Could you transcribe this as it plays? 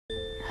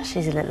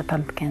She's a little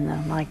pumpkin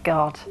though, my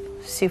God,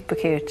 super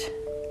cute.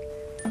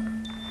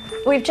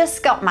 We've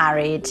just got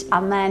married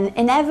and then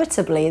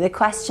inevitably the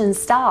questions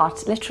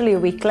start, literally a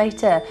week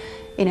later.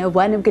 You know,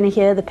 when I'm going to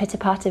hear the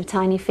pitter-patter of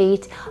tiny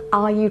feet,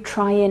 are you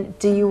trying,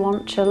 do you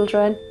want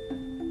children?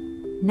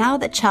 Now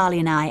that Charlie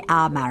and I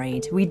are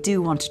married, we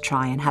do want to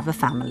try and have a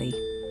family.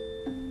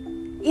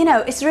 You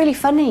know, it's really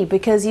funny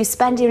because you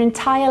spend your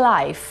entire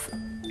life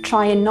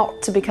trying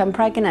not to become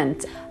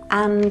pregnant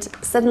and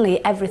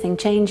suddenly everything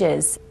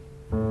changes.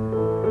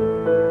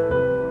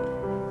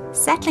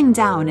 Settling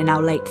down in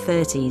our late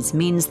 30s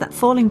means that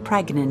falling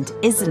pregnant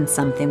isn't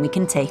something we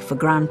can take for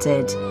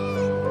granted.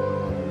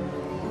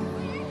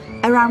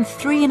 Around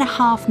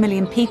 3.5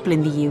 million people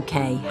in the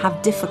UK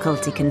have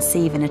difficulty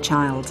conceiving a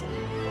child,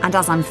 and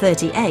as I'm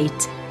 38,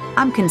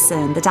 I'm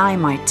concerned that I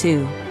might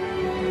too.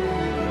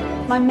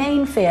 My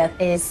main fear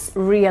is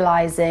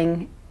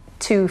realising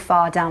too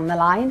far down the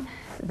line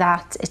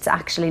that it's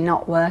actually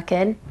not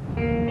working.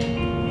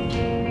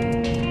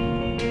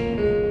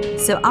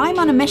 So I'm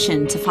on a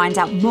mission to find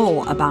out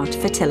more about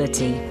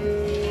fertility.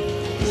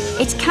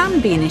 It can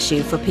be an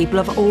issue for people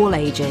of all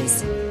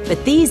ages,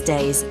 but these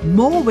days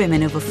more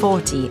women over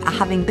 40 are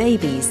having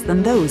babies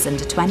than those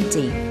under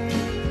 20.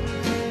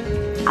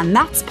 And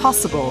that's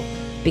possible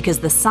because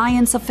the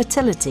science of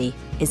fertility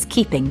is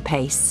keeping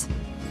pace.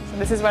 So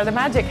this is where the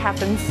magic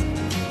happens.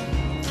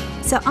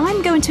 So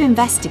I'm going to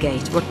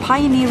investigate what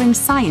pioneering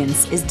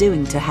science is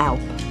doing to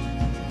help.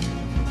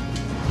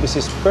 This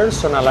is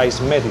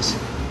personalized medicine.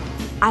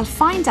 I'll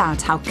find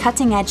out how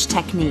cutting-edge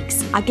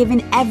techniques are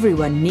giving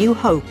everyone new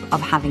hope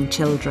of having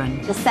children.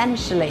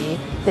 Essentially,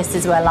 this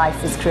is where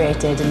life is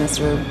created in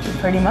this room.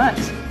 Pretty much.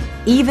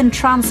 Even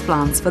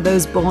transplants for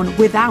those born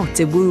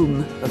without a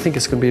womb. I think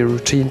it's going to be a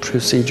routine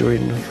procedure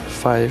in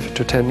 5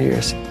 to 10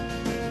 years.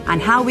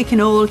 And how we can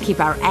all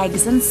keep our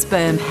eggs and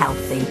sperm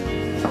healthy.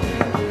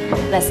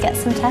 Let's get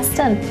some tests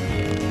done.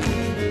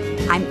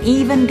 I'm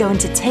even going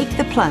to take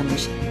the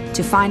plunge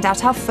to find out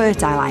how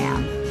fertile I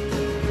am.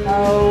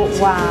 Oh,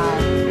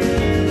 wow.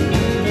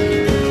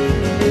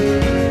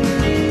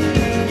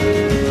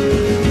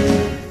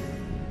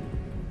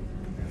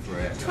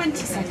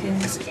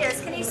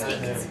 Yes, can you speak?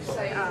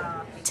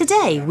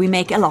 Today we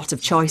make a lot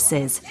of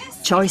choices.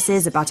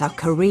 Choices about our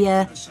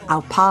career,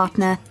 our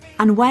partner,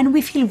 and when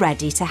we feel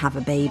ready to have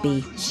a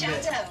baby.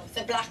 Shadow,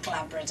 the black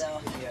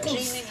Labrador.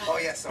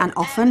 And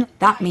often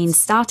that means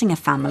starting a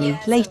family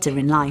later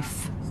in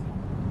life.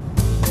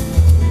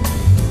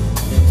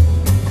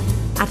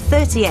 At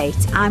 38,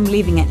 I'm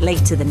leaving it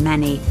later than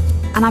many,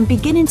 and I'm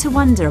beginning to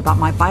wonder about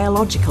my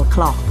biological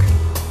clock.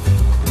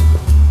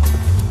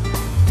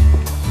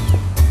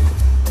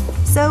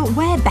 So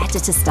where better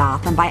to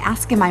start than by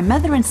asking my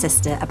mother and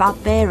sister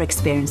about their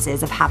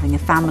experiences of having a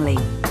family.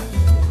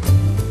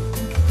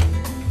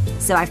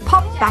 So I've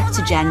popped back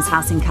to Jen's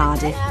house in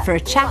Cardiff for a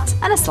chat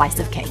and a slice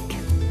of cake.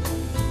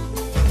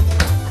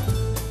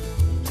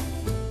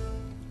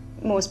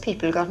 Most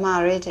people got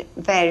married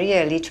very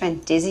early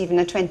 20s, even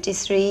at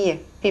 23.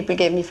 People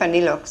gave me funny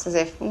looks as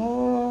if,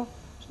 oh,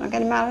 she's not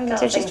getting married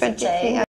until she's 23.